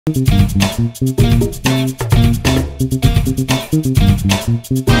We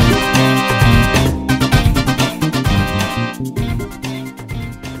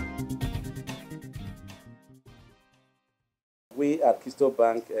at Keystone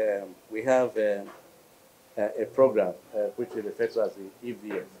Bank, we have a program which we refer to as the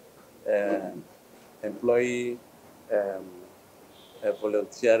EVS, Employee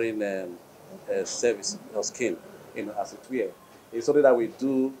Volunteering Service or Scheme, as it were. It's something that we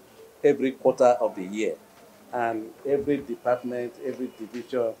do every quarter of the year, and every department, every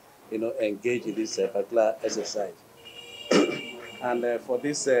division, engage in this particular exercise. And for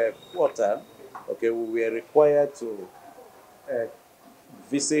this quarter, okay, we were required to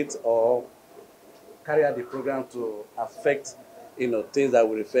visit or carry out the program to affect, things that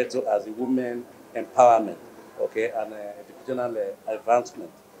we refer to as the women empowerment, okay, and educational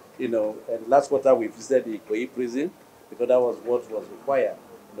advancement. Last quarter we visited the Ikoyi prison because that was what was required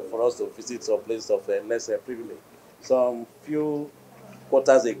for us to visit some places of less privilege. Some few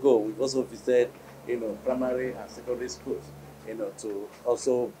quarters ago, we also visited, primary and secondary schools, to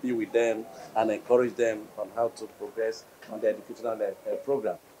also be with them and encourage them on how to progress on the educational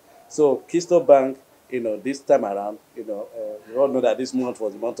program. So Keystone Bank, this time around, we all know that this month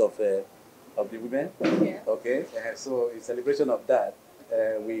was the month of the women. Yeah. Okay, so in celebration of that,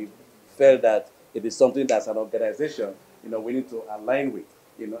 we felt that it is something that's an organization, we need to align with,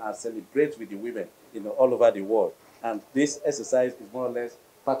 and celebrate with the women, all over the world. And this exercise is more or less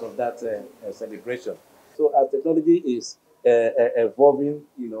part of that celebration. So as technology is evolving,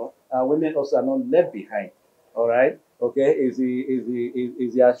 women also are not left behind. All right. Okay. Is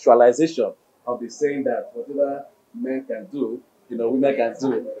the actualization of the saying that whatever men can do, women can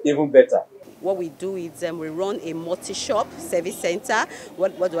do even better. What we do is we run a multi-shop service center.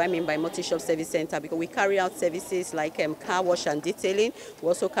 What do I mean by multi-shop service center? Because we carry out services like car wash and detailing. We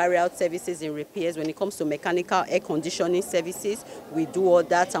also carry out services in repairs. When it comes to mechanical air conditioning services, we do all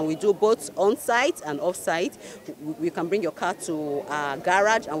that, and we do both on-site and off-site. We can bring your car to our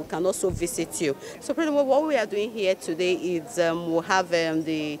garage, and we can also visit you. So pretty much what we are doing here today is we'll have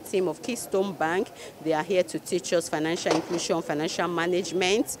the team of Keystone Bank. They are here to teach us financial inclusion, financial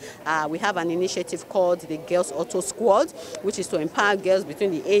management. We have an initiative called the Girls Auto Squad, which is to empower girls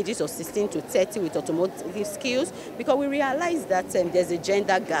between the ages of 16 to 30 with automotive skills, because we realize that there's a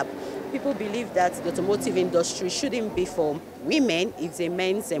gender gap. People believe that the automotive industry shouldn't be for women, it's a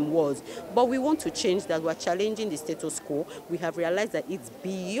men's world. But we want to change that. We're challenging the status quo. We have realized that it's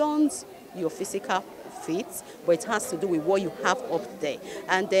beyond your physical fit, but it has to do with what you have up there.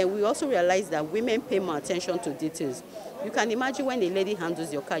 And then we also realize that women pay more attention to details. You can imagine when a lady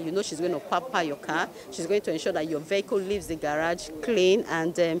handles your car, she's going to pamper your car. She's going to ensure that your vehicle leaves the garage clean,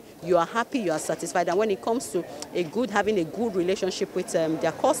 and you are happy, you are satisfied. And when it comes to having a good relationship with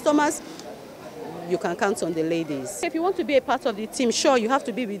their customers, you can count on the ladies. If you want to be a part of the team, sure, you have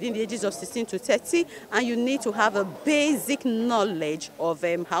to be within the ages of 16 to 30, and you need to have a basic knowledge of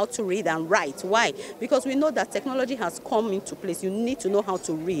how to read and write. Why? Because we know that technology has come into place. You need to know how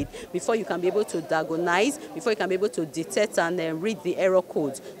to read before you can be able to diagnose, before you can be able to detect and read the error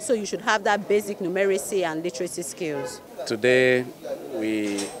codes. So you should have that basic numeracy and literacy skills. Today,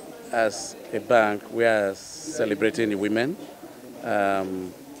 we, as a bank, we are celebrating the women.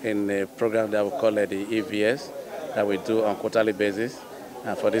 In a program that we call the EVS that we do on quarterly basis.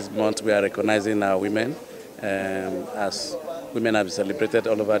 And for this month, we are recognizing our women as women have been celebrated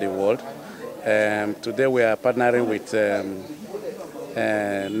all over the world. Today, we are partnering with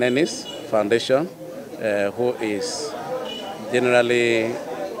Nennis Foundation, who is generally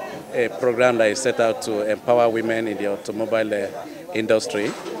a program that is set out to empower women in the automobile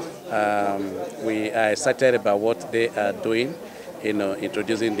industry. We are excited about what they are doing,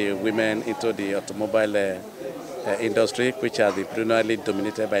 introducing the women into the automobile industry, which has been primarily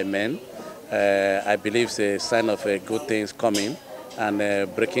dominated by men. I believe it's a sign of good things coming,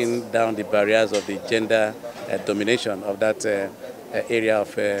 and breaking down the barriers of the gender domination of that area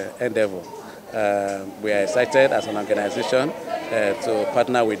of endeavor. We are excited as an organization to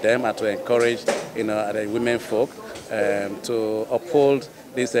partner with them and to encourage the women folk to uphold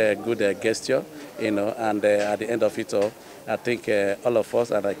this good gesture, and at the end of it all, I think all of us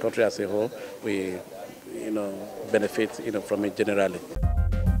and the country as a whole, we benefit from it generally.